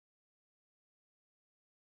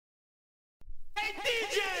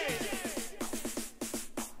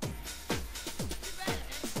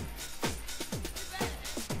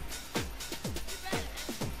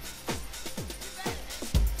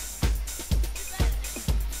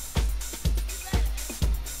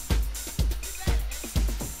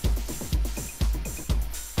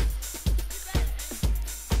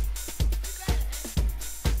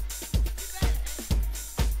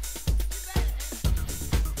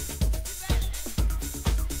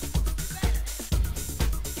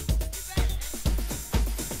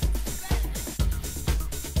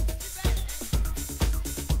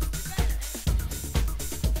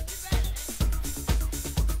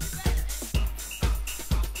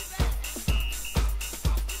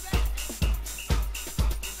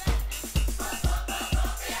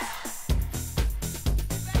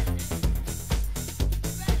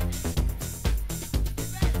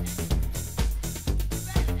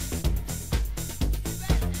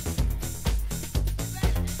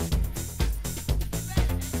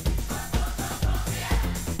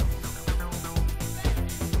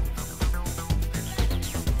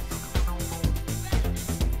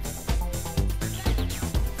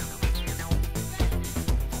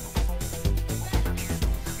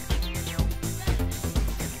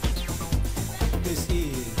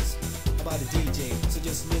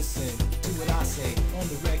just listen to what I say on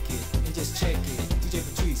the record and just check it. DJ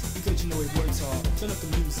Patrice, because you know it works hard. Turn up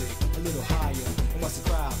the music a little higher and watch the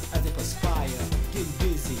crowd as they perspire. Getting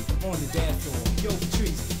busy on the dance floor. Yo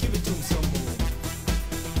Patrice, give it to him some more.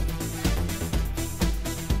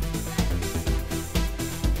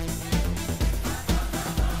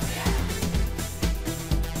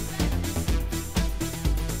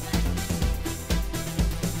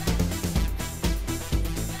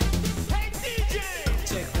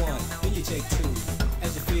 Take two,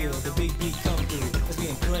 as you feel the big beat come through. It's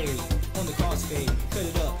being played on the crossfade. Cut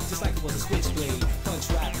it up just like it was a switchblade. Punch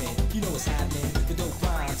rapping, you know what's happening. The dope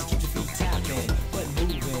rhymes to keep your feet tapping, butt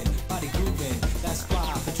moving, body grooving. That's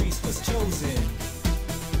why Patrice was chosen.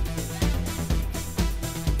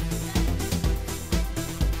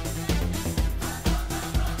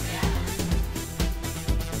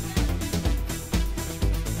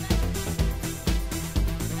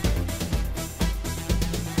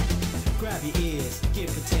 Grab your ears, get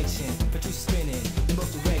protection. Patrice spinning in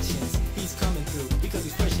both directions. He's coming through because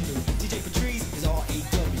he's fresh and new. DJ Patrice is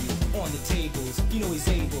R-A-W on the tables. You know he's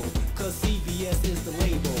able, cause CBS is the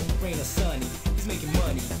label. Rain or sunny, he's making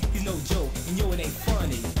money. He's no joke, and yo, it ain't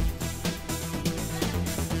funny.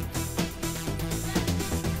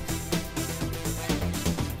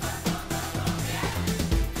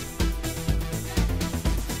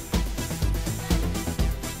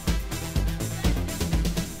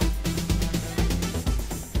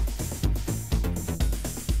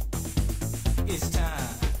 It's time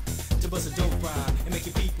to bust a dope rhyme and make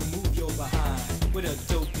your people move your behind with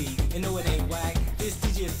a dope beat. And no, it ain't whack. This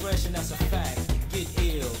DJ is fresh and that's a fact. Get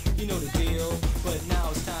ill, you know the deal. But now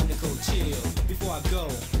it's time to go chill. Before I go,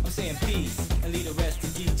 I'm saying peace.